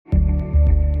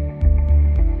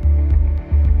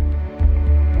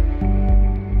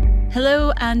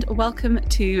Hello and welcome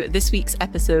to this week's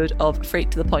episode of Freight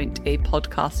to the Point, a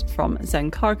podcast from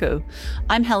Zencargo.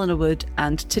 I'm Helena Wood,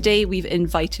 and today we've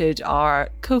invited our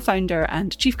co-founder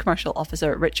and chief commercial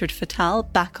officer, Richard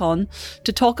Fattal, back on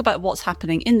to talk about what's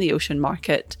happening in the ocean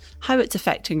market, how it's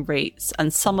affecting rates,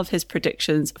 and some of his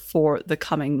predictions for the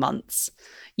coming months.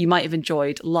 You might have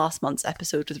enjoyed last month's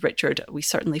episode with Richard. We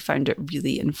certainly found it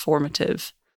really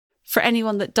informative. For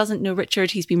anyone that doesn't know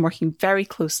Richard, he's been working very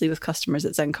closely with customers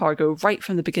at Zencargo right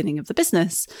from the beginning of the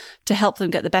business to help them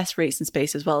get the best rates in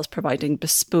space, as well as providing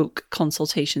bespoke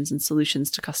consultations and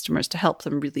solutions to customers to help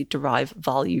them really derive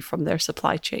value from their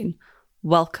supply chain.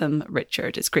 Welcome,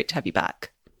 Richard. It's great to have you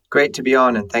back. Great to be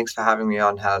on, and thanks for having me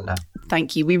on, Helena.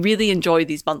 Thank you. We really enjoy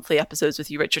these monthly episodes with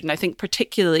you, Richard, and I think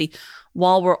particularly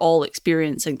while we're all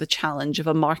experiencing the challenge of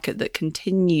a market that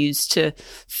continues to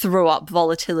throw up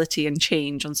volatility and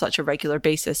change on such a regular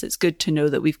basis, it's good to know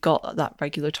that we've got that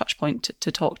regular touch point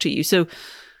to talk to you. So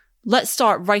let's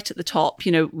start right at the top.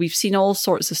 You know, we've seen all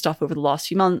sorts of stuff over the last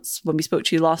few months. When we spoke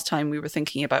to you last time, we were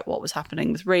thinking about what was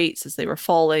happening with rates as they were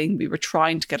falling. We were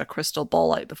trying to get a crystal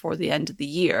ball out before the end of the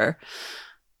year.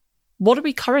 What are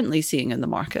we currently seeing in the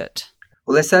market?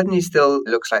 Well, there certainly still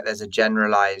looks like there's a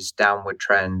generalized downward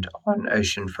trend on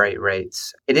ocean freight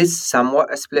rates. It is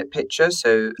somewhat a split picture.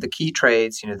 So the key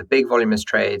trades, the big voluminous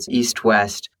trades,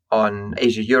 east-west on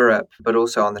Asia-Europe, but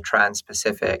also on the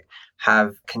Trans-Pacific,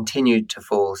 have continued to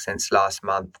fall since last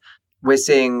month. We're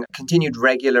seeing continued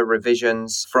regular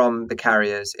revisions from the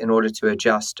carriers in order to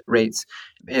adjust rates,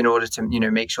 in order to,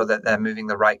 make sure that they're moving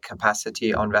the right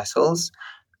capacity on vessels.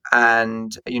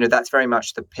 And, that's very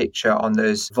much the picture on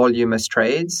those voluminous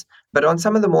trades. But on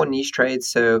some of the more niche trades,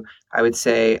 so I would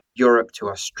say Europe to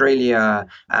Australia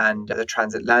and the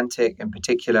transatlantic in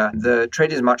particular, the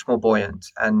trade is much more buoyant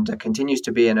and continues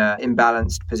to be in an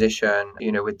imbalanced position,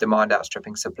 with demand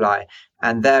outstripping supply.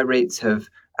 And their rates have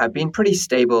been pretty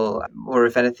stable, or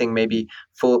if anything, maybe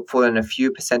fallen a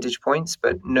few percentage points,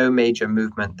 but no major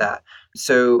movement there.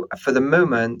 So for the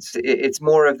moment, it's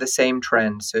more of the same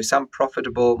trend. So some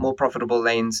more profitable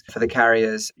lanes for the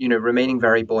carriers, remaining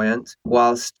very buoyant,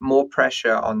 whilst more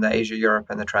pressure on the Asia, Europe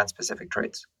and the Trans-Pacific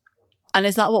trades. And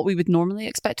is that what we would normally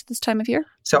expect at this time of year?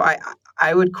 So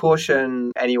I would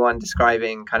caution anyone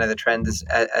describing kind of the trend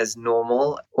as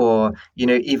normal or,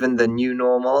 even the new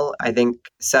normal. I think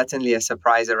certainly a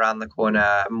surprise around the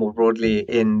corner more broadly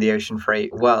in the ocean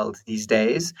freight world these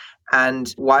days.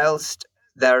 And whilst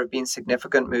there have been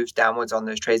significant moves downwards on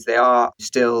those trades, they are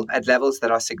still at levels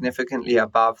that are significantly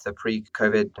above the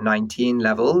pre-COVID-19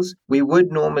 levels. We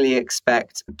would normally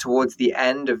expect towards the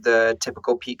end of the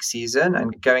typical peak season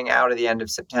and going out of the end of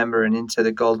September and into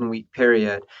the Golden Week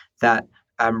period that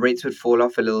rates would fall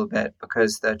off a little bit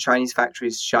because the Chinese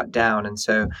factories shut down. And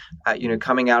so,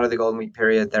 coming out of the Golden Week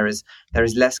period, there is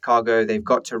less cargo. They've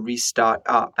got to restart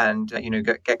up and,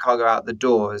 get cargo out the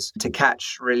doors to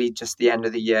catch really just the end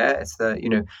of the year. It's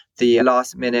the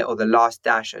last minute or the last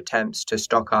dash attempts to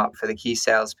stock up for the key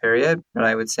sales period. But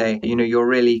I would say, you're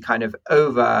really kind of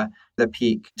over the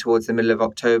peak towards the middle of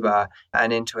October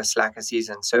and into a slacker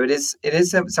season. So it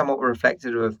is somewhat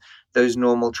reflective of those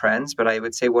normal trends. But I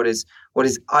would say what is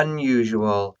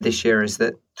unusual this year is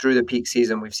that through the peak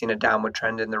season, we've seen a downward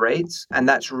trend in the rates. And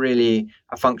that's really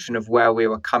a function of where we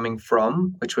were coming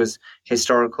from, which was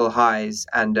historical highs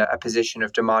and a position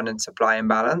of demand and supply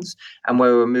imbalance, and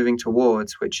where we're moving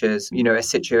towards, which is, a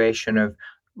situation of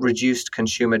reduced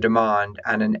consumer demand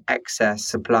and an excess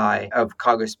supply of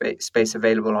cargo space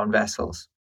available on vessels.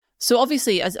 So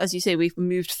obviously, as you say, we've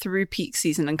moved through peak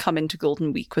season and come into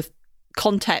Golden Week with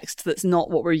context that's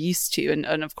not what we're used to.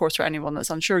 And of course, for anyone that's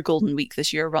unsure, Golden Week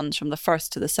this year runs from the 1st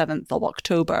to the 7th of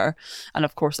October. And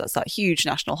of course, that's that huge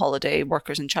national holiday.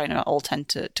 Workers in China all tend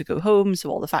to go home. So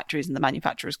all the factories and the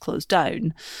manufacturers close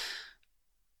down.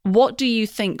 What do you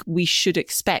think we should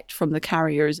expect from the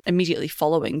carriers immediately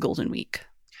following Golden Week?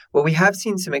 Well, we have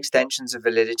seen some extensions of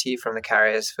validity from the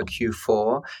carriers for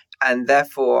Q4. And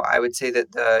therefore, I would say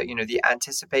that the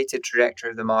anticipated trajectory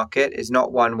of the market is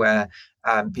not one where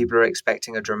people are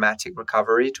expecting a dramatic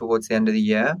recovery towards the end of the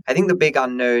year. I think the big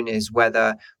unknown is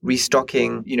whether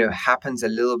restocking, happens a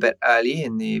little bit early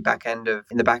in the back end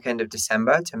of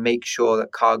December to make sure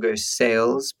that cargo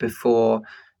sails before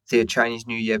the Chinese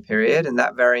New Year period. And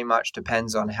that very much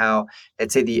depends on how,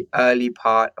 let's say, the early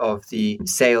part of the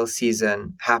sales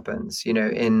season happens,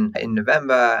 in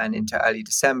November and into early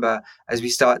December, as we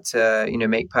start to,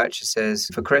 make purchases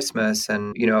for Christmas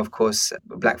and, of course,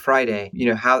 Black Friday,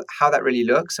 how that really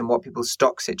looks and what people's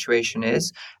stock situation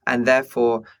is, and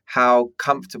therefore how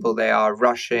comfortable they are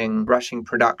rushing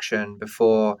production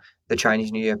before the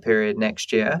Chinese New Year period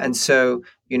next year. And so,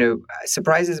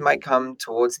 surprises might come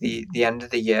towards the end of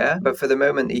the year. But for the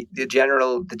moment, the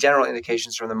general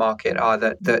indications from the market are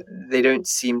that they don't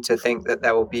seem to think that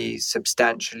there will be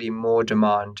substantially more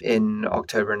demand in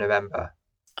October and November.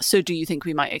 So do you think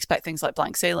we might expect things like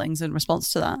blank sailings in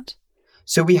response to that?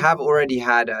 So we have already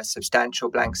had a substantial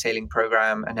blank sailing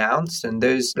program announced, and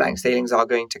those blank sailings are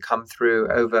going to come through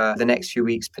over the next few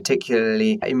weeks,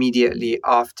 particularly immediately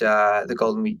after the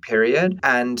Golden Week period.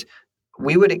 And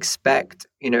we would expect,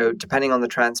 depending on the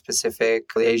Trans-Pacific,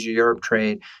 the Asia-Europe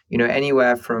trade,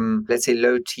 anywhere from, let's say,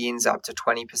 low teens up to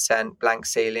 20% blank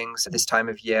sailings at this time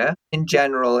of year. In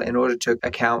general, in order to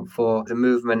account for the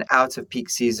movement out of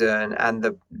peak season and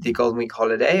the Golden Week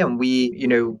holiday. And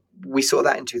we saw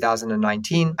that in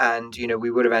 2019, and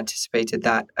we would have anticipated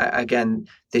that again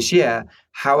this year.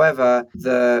 However,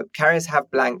 the carriers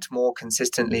have blanked more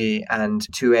consistently and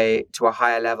to a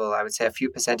higher level. I would say a few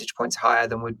percentage points higher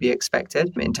than would be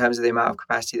expected in terms of the amount of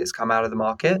capacity that's come out of the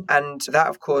market. And that,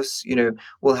 of course,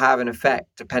 will have an effect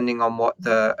depending on what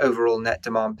the overall net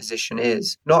demand position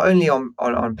is. Not only on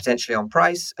potentially on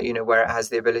price, where it has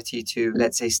the ability to,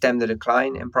 let's say, stem the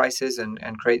decline in prices and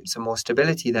create some more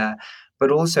stability there,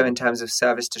 but also in terms of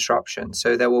service disruption.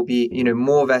 So there will be,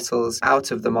 more vessels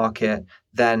out of the market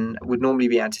than would normally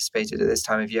be anticipated at this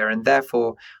time of year. And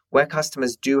therefore, where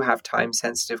customers do have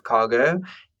time-sensitive cargo,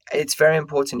 it's very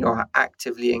important you're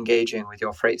actively engaging with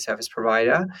your freight service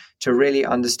provider to really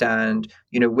understand,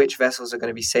 which vessels are going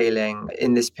to be sailing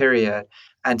in this period,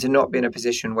 and to not be in a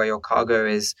position where your cargo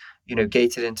is,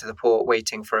 gated into the port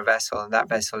waiting for a vessel, and that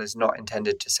vessel is not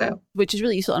intended to sail. Which is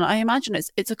really useful. And I imagine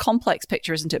it's a complex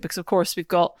picture, isn't it? Because, of course, we've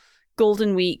got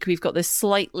Golden Week, we've got this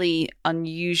slightly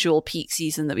unusual peak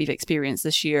season that we've experienced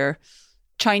this year.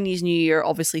 Chinese New Year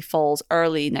obviously falls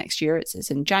early next year.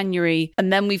 It's in January.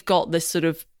 And then we've got this sort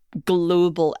of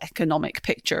global economic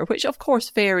picture, which of course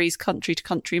varies country to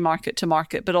country, market to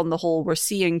market. But on the whole, we're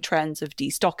seeing trends of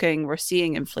destocking. We're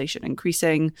seeing inflation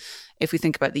increasing. If we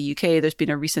think about the UK, there's been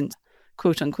a recent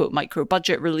quote unquote micro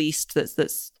budget released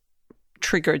that's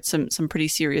triggered some pretty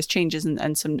serious changes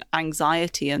and some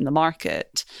anxiety in the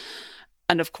market.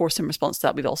 And of course, in response to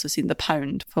that, we've also seen the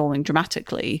pound falling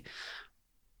dramatically.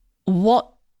 What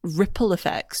ripple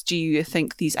effects do you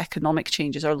think these economic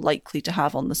changes are likely to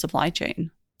have on the supply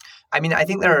chain? I mean, I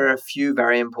think there are a few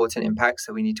very important impacts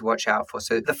that we need to watch out for.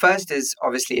 So the first is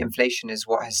obviously inflation is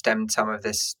what has stemmed some of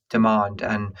this demand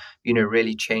and,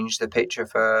 really changed the picture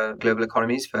for global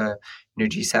economies, for,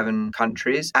 G7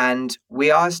 countries. And we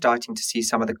are starting to see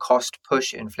some of the cost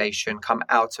push inflation come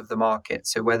out of the market.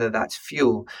 So whether that's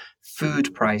fuel,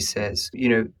 food prices,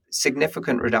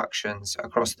 significant reductions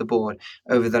across the board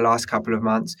over the last couple of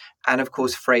months. And of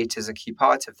course, freight is a key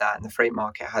part of that. And the freight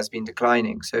market has been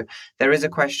declining. So there is a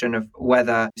question of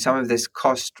whether some of this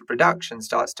cost reduction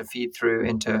starts to feed through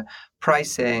into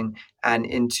pricing and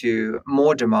into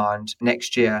more demand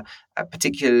next year,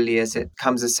 particularly as it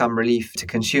comes as some relief to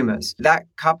consumers. That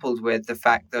coupled with the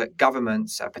fact that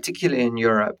governments, particularly in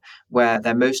Europe, where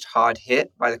they're most hard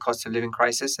hit by the cost of living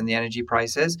crisis and the energy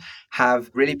prices, have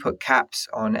really put caps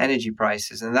on energy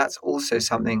prices. And that's also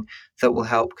something that will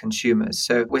help consumers.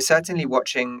 So we're certainly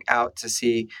watching out to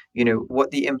see,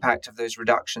 what the impact of those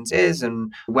reductions is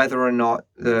and whether or not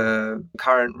the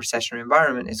current recessionary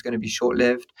environment is going to be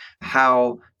short-lived,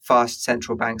 how fast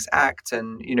central banks act,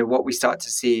 and, what we start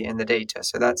to see in the data.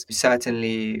 So that's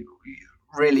certainly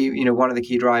really, one of the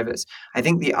key drivers. I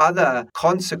think the other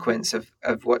consequence of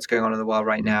what's going on in the world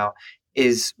right now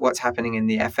is what's happening in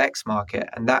the FX market.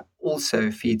 And that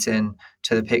also feeds in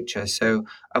to the picture. So,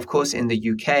 of course, in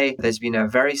the UK, there's been a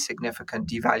very significant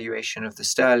devaluation of the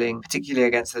sterling, particularly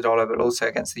against the dollar, but also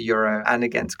against the euro and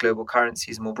against global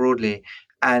currencies more broadly.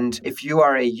 And if you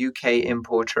are a UK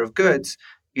importer of goods,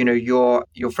 your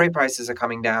freight prices are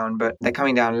coming down, but they're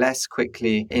coming down less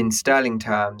quickly in sterling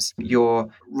terms. Your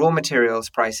raw materials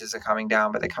prices are coming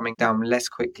down, but they're coming down less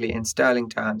quickly in sterling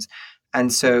terms.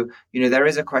 And so, there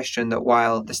is a question that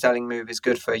while the sterling move is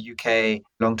good for UK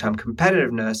long-term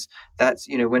competitiveness, that's,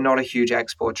 we're not a huge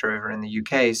exporter over in the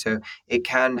UK. So it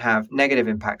can have negative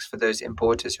impacts for those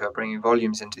importers who are bringing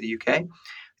volumes into the UK.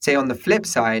 Say on the flip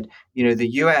side, the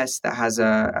US that has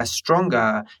a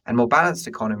stronger and more balanced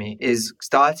economy is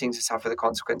starting to suffer the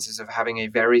consequences of having a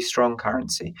very strong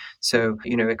currency. So,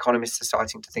 economists are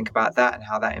starting to think about that and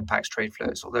how that impacts trade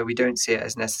flows, although we don't see it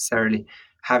as necessarily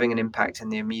having an impact in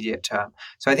the immediate term.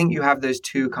 So I think you have those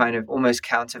two kind of almost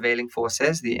countervailing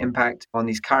forces, the impact on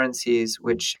these currencies,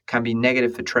 which can be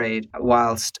negative for trade,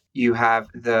 whilst you have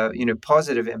the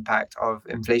positive impact of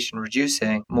inflation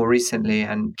reducing more recently,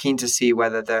 and keen to see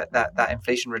whether that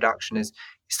inflation reduction is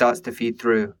starts to feed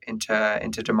through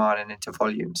into demand and into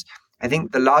volumes. I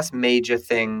think the last major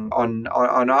thing on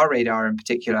our radar in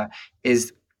particular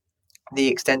is the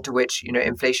extent to which,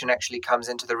 inflation actually comes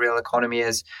into the real economy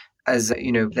as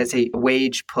let's say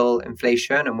wage pull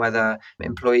inflation, and whether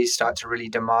employees start to really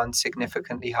demand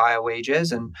significantly higher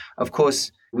wages. And of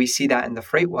course, we see that in the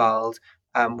freight world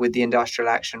with the industrial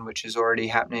action, which is already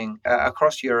happening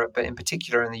across Europe, but in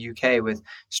particular in the UK, with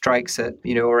strikes that,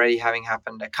 already having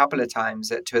happened a couple of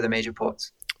times at two of the major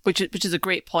ports. Which is a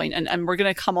great point. And we're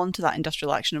going to come on to that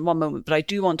industrial action in one moment. But I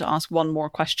do want to ask one more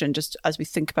question just as we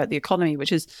think about the economy,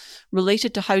 which is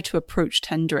related to how to approach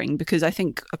tendering. Because I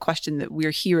think a question that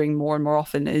we're hearing more and more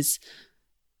often is,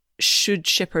 should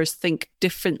shippers think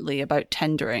differently about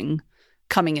tendering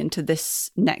coming into this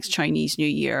next Chinese New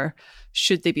Year?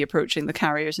 Should they be approaching the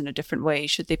carriers in a different way?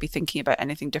 Should they be thinking about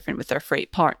anything different with their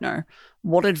freight partner?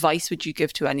 What advice would you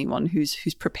give to anyone who's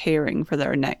preparing for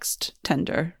their next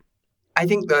tender? I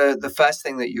think the first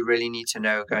thing that you really need to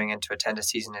know going into a tender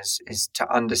season is to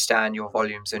understand your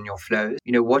volumes and your flows.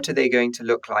 What are they going to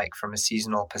look like from a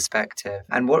seasonal perspective?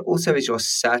 And what also is your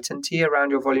certainty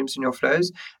around your volumes and your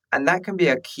flows? And that can be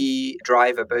a key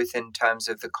driver, both in terms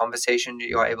of the conversation that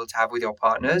you're able to have with your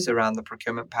partners around the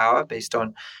procurement power based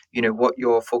on, what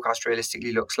your forecast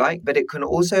realistically looks like. But it can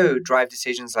also drive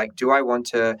decisions like, do I want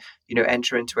to,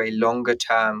 enter into a longer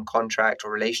term contract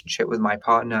or relationship with my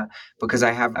partner because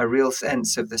I have a real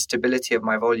sense of the stability of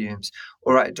my volumes?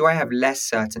 Or do I have less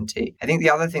certainty? I think the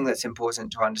other thing that's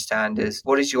important to understand is,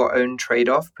 what is your own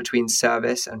trade-off between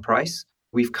service and price?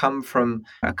 We've come from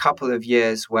a couple of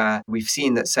years where we've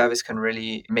seen that service can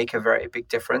really make a very big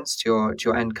difference to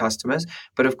your end customers.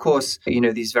 But of course,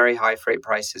 these very high freight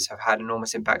prices have had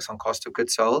enormous impacts on cost of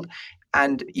goods sold.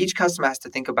 And each customer has to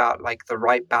think about like the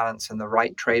right balance and the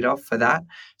right trade-off for that.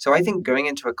 So I think going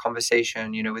into a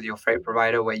conversation, with your freight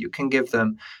provider where you can give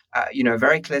them, a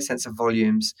very clear sense of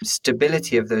volumes,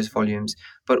 stability of those volumes,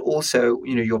 but also,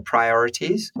 your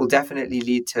priorities will definitely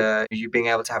lead to you being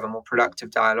able to have a more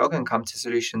productive dialogue and come to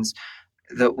solutions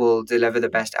that will deliver the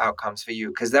best outcomes for you.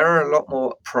 Because there are a lot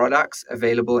more products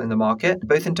available in the market,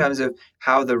 both in terms of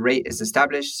how the rate is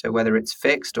established, so whether it's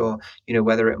fixed or,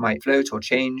 whether it might float or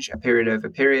change a period over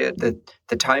period,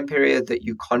 the time period that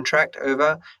you contract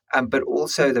over, but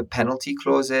also the penalty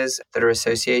clauses that are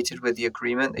associated with the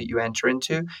agreement that you enter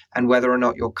into, and whether or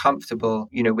not you're comfortable,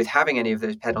 with having any of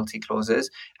those penalty clauses,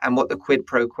 and what the quid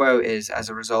pro quo is as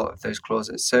a result of those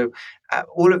clauses. So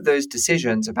all of those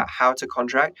decisions about how to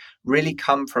contract really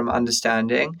come from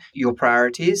understanding your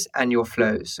priorities and your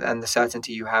flows and the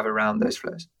certainty you have around those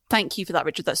flows. Thank you for that,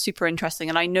 Richard. That's super interesting.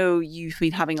 And I know you've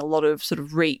been having a lot of sort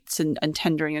of rates and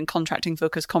tendering and contracting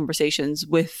focused conversations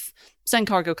with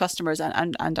Zencargo customers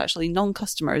and actually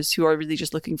non-customers who are really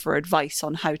just looking for advice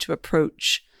on how to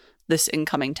approach this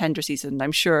incoming tender season.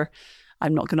 I'm sure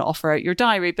I'm not going to offer out your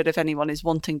diary, but if anyone is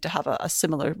wanting to have a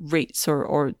similar rates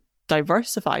or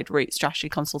diversified rate strategy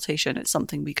consultation, it's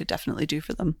something we could definitely do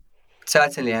for them.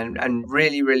 Certainly, and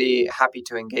really, really happy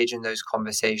to engage in those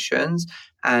conversations,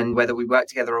 and whether we work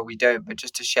together or we don't, but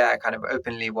just to share kind of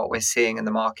openly what we're seeing in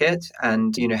the market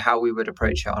and, how we would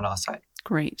approach it on our side.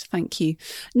 Great, thank you.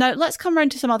 Now, let's come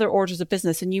around to some other orders of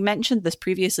business. And you mentioned this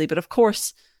previously, but of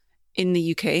course, in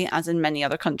the UK, as in many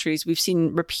other countries, we've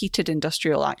seen repeated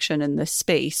industrial action in this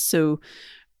space. So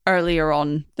earlier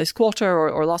on this quarter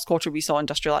or last quarter, we saw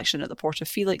industrial action at the port of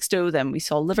Felixstowe. Then we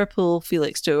saw Liverpool.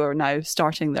 Felixstowe are now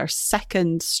starting their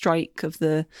second strike of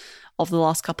the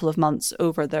last couple of months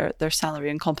over their salary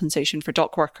and compensation for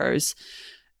dock workers.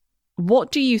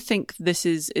 What do you think this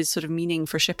is sort of meaning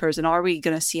for shippers? And are we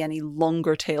going to see any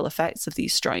longer tail effects of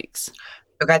these strikes?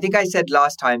 Look, I think I said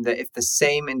last time that if the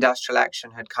same industrial action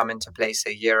had come into place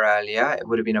a year earlier, it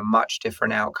would have been a much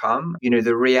different outcome.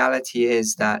 The reality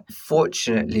is that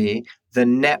fortunately, the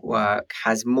network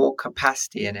has more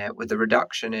capacity in it with the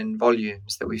reduction in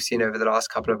volumes that we've seen over the last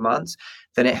couple of months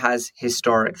than it has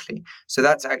historically. So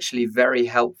that's actually very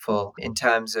helpful in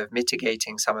terms of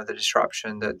mitigating some of the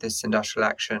disruption that this industrial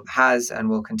action has and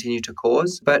will continue to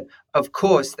cause. But of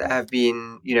course, there have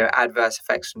been, adverse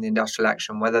effects from the industrial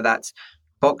action, whether that's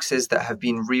boxes that have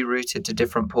been rerouted to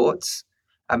different ports,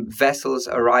 vessels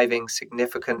arriving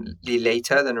significantly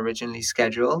later than originally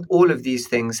scheduled. All of these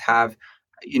things have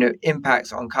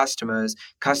impacts on customers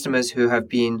who have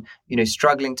been,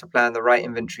 struggling to plan the right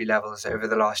inventory levels over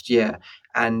the last year,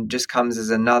 and just comes as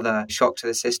another shock to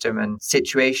the system and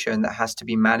situation that has to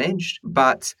be managed.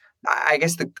 But I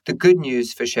guess the good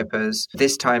news for shippers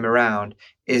this time around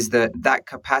is that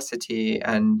capacity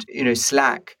and,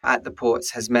 slack at the ports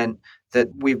has meant that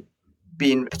we've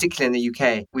been, particularly in the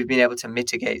UK, we've been able to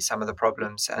mitigate some of the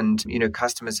problems, and,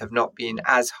 customers have not been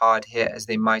as hard hit as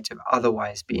they might have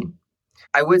otherwise been.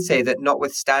 I would say that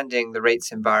notwithstanding the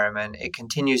rates environment, it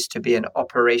continues to be an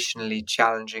operationally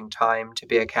challenging time to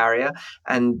be a carrier.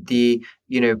 And the,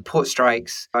 port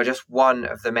strikes are just one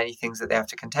of the many things that they have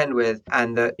to contend with.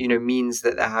 And that, means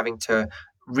that they're having to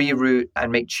reroute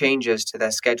and make changes to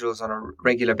their schedules on a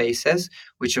regular basis,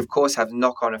 which of course have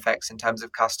knock-on effects in terms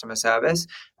of customer service,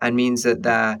 and means that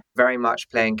they're very much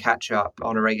playing catch up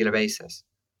on a regular basis.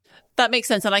 That makes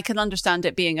sense. And I can understand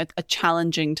it being a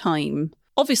challenging time,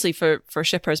 obviously for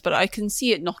shippers, but I can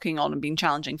see it knocking on and being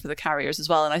challenging for the carriers as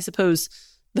well. And I suppose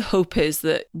the hope is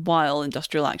that while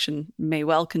industrial action may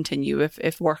well continue,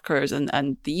 if workers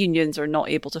and the unions are not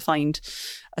able to find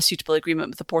a suitable agreement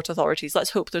with the port authorities,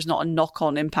 let's hope there's not a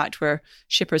knock-on impact where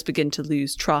shippers begin to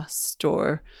lose trust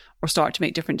or start to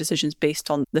make different decisions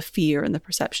based on the fear and the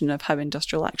perception of how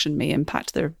industrial action may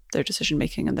impact their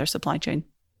decision-making and their supply chain.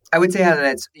 I would say, Helen,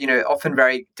 it's often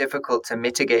very difficult to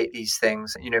mitigate these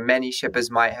things. Many shippers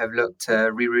might have looked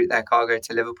to reroute their cargo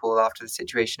to Liverpool after the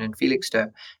situation in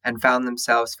Felixstowe and found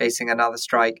themselves facing another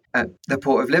strike at the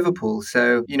port of Liverpool.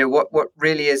 So, what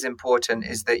really is important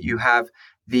is that you have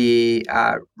the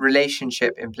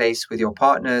relationship in place with your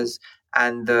partners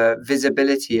and the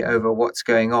visibility over what's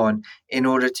going on in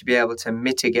order to be able to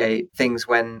mitigate things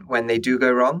when they do go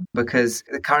wrong. Because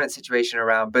the current situation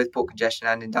around both port congestion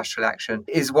and industrial action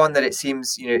is one that it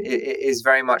seems, is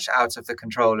very much out of the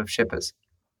control of shippers.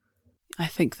 I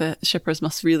think that shippers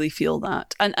must really feel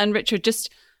that. And Richard, just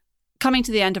coming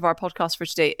to the end of our podcast for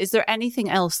today, is there anything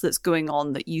else that's going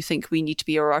on that you think we need to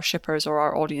be, or our shippers or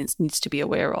our audience needs to be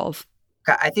aware of?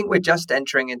 I think we're just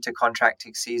entering into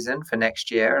contracting season for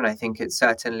next year, and I think it's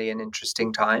certainly an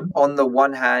interesting time. On the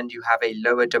one hand, you have a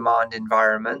lower demand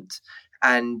environment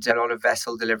and a lot of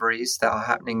vessel deliveries that are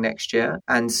happening next year.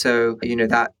 And so,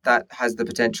 that has the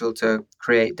potential to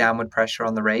create downward pressure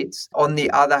on the rates. On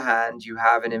the other hand, you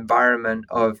have an environment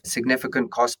of significant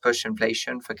cost push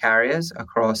inflation for carriers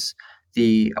across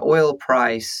the oil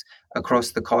price,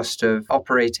 across the cost of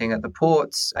operating at the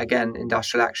ports, again,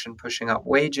 industrial action pushing up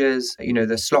wages,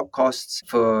 the slot costs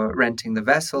for renting the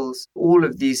vessels. All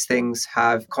of these things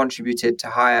have contributed to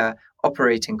higher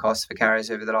operating costs for carriers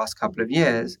over the last couple of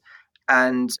years.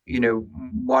 And,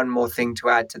 one more thing to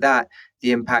add to that,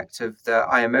 the impact of the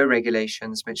IMO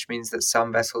regulations, which means that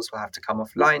some vessels will have to come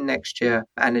offline next year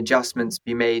and adjustments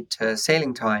be made to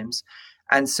sailing times.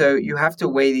 And so you have to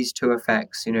weigh these two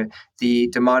effects, the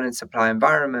demand and supply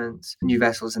environment, new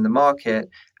vessels in the market,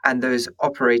 and those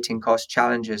operating cost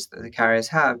challenges that the carriers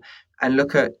have, and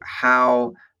look at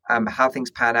how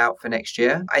things pan out for next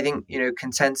year. I think,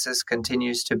 consensus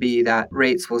continues to be that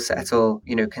rates will settle,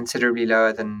 considerably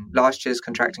lower than last year's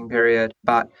contracting period.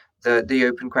 But the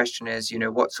open question is,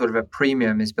 what sort of a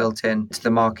premium is built into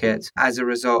the market as a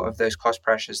result of those cost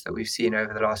pressures that we've seen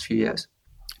over the last few years.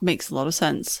 Makes a lot of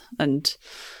sense, and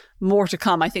more to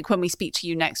come. I think when we speak to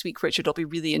you next week, Richard, it'll be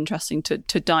really interesting to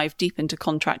dive deep into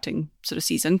contracting sort of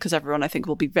season, because everyone, I think,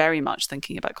 will be very much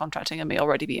thinking about contracting and may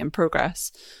already be in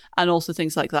progress. And also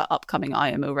things like that upcoming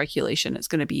IMO regulation, it's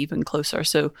going to be even closer.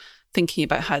 So thinking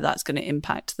about how that's going to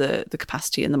impact the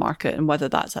capacity in the market and whether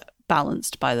that's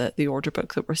balanced by the order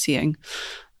book that we're seeing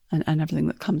and everything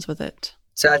that comes with it.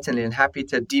 Certainly, and happy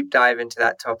to deep dive into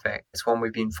that topic. It's one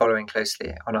we've been following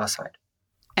closely on our side.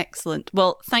 Excellent.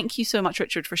 Well, thank you so much,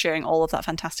 Richard, for sharing all of that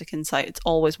fantastic insight. It's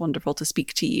always wonderful to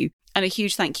speak to you. And a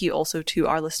huge thank you also to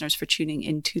our listeners for tuning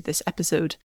into this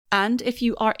episode. And if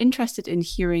you are interested in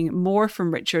hearing more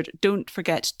from Richard, don't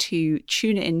forget to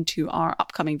tune in to our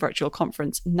upcoming virtual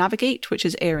conference, Navigate, which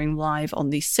is airing live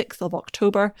on the 6th of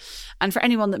October. And for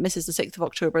anyone that misses the 6th of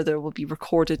October, there will be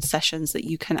recorded sessions that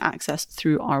you can access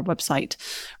through our website.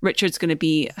 Richard's going to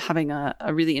be having a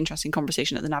really interesting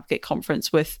conversation at the Navigate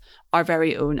conference with our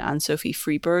very own Anne-Sophie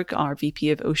Freeberg, our VP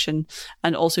of Ocean,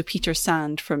 and also Peter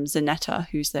Sand from Zenetta,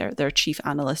 who's their chief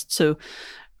analyst. So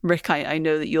Rick, I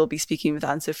know that you'll be speaking with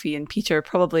Anne-Sophie and Peter,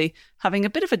 probably having a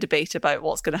bit of a debate about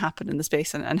what's going to happen in the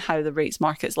space and how the rates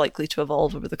market is likely to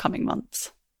evolve over the coming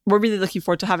months. We're really looking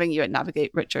forward to having you at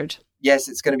Navigate, Richard. Yes,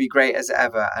 it's going to be great as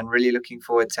ever, and really looking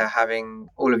forward to having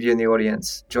all of you in the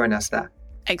audience join us there.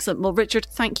 Excellent. Well, Richard,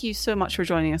 thank you so much for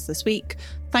joining us this week.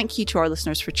 Thank you to our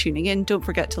listeners for tuning in. Don't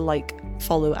forget to like,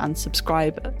 follow and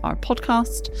subscribe our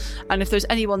podcast. And if there's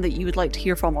anyone that you would like to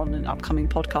hear from on an upcoming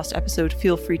podcast episode,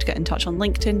 feel free to get in touch on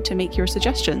LinkedIn to make your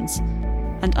suggestions.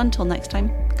 And until next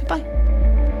time, goodbye.